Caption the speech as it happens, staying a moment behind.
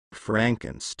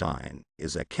Frankenstein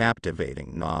is a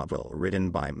captivating novel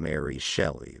written by Mary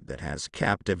Shelley that has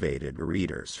captivated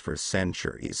readers for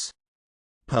centuries.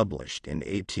 Published in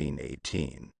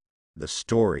 1818, the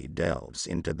story delves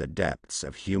into the depths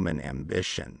of human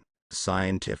ambition,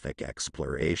 scientific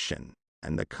exploration,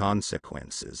 and the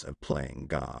consequences of playing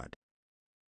God.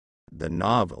 The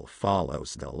novel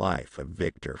follows the life of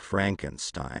Victor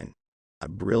Frankenstein, a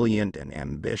brilliant and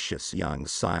ambitious young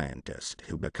scientist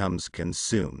who becomes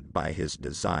consumed by his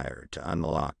desire to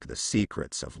unlock the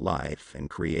secrets of life and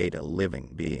create a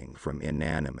living being from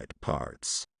inanimate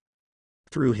parts.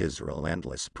 Through his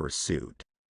relentless pursuit,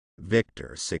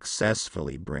 Victor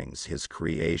successfully brings his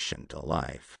creation to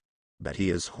life, but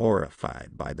he is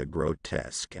horrified by the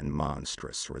grotesque and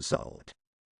monstrous result.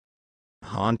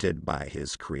 Haunted by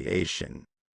his creation,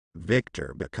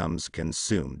 Victor becomes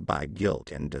consumed by guilt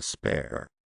and despair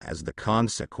as the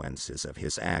consequences of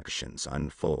his actions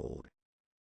unfold.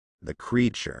 The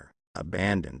creature,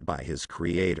 abandoned by his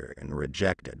creator and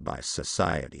rejected by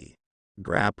society,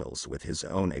 grapples with his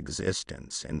own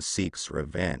existence and seeks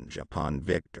revenge upon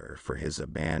Victor for his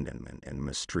abandonment and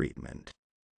mistreatment.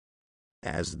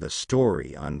 As the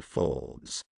story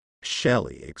unfolds,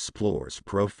 Shelley explores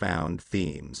profound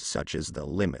themes such as the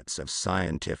limits of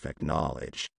scientific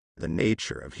knowledge, the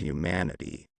nature of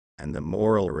humanity, and the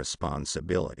moral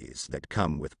responsibilities that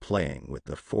come with playing with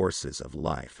the forces of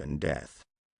life and death.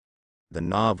 The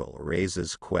novel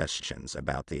raises questions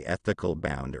about the ethical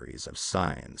boundaries of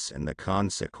science and the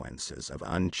consequences of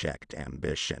unchecked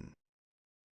ambition.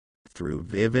 Through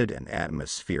vivid and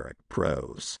atmospheric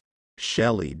prose,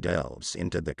 Shelley delves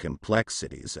into the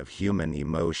complexities of human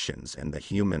emotions and the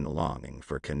human longing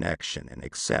for connection and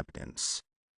acceptance.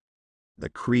 The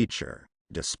creature,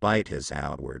 despite his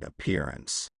outward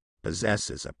appearance,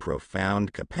 possesses a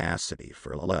profound capacity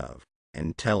for love,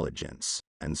 intelligence,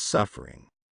 and suffering,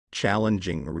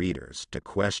 challenging readers to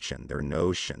question their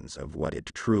notions of what it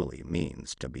truly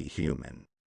means to be human.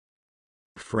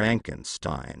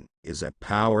 Frankenstein is a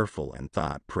powerful and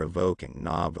thought-provoking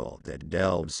novel that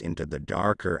delves into the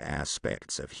darker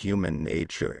aspects of human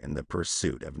nature in the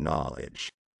pursuit of knowledge.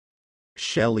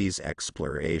 Shelley's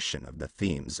exploration of the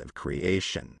themes of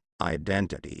creation,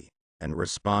 identity, and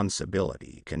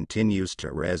responsibility continues to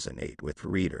resonate with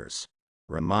readers,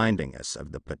 reminding us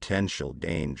of the potential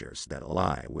dangers that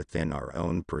lie within our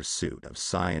own pursuit of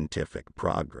scientific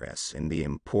progress and the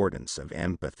importance of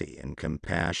empathy and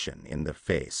compassion in the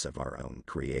face of our own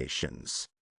creations.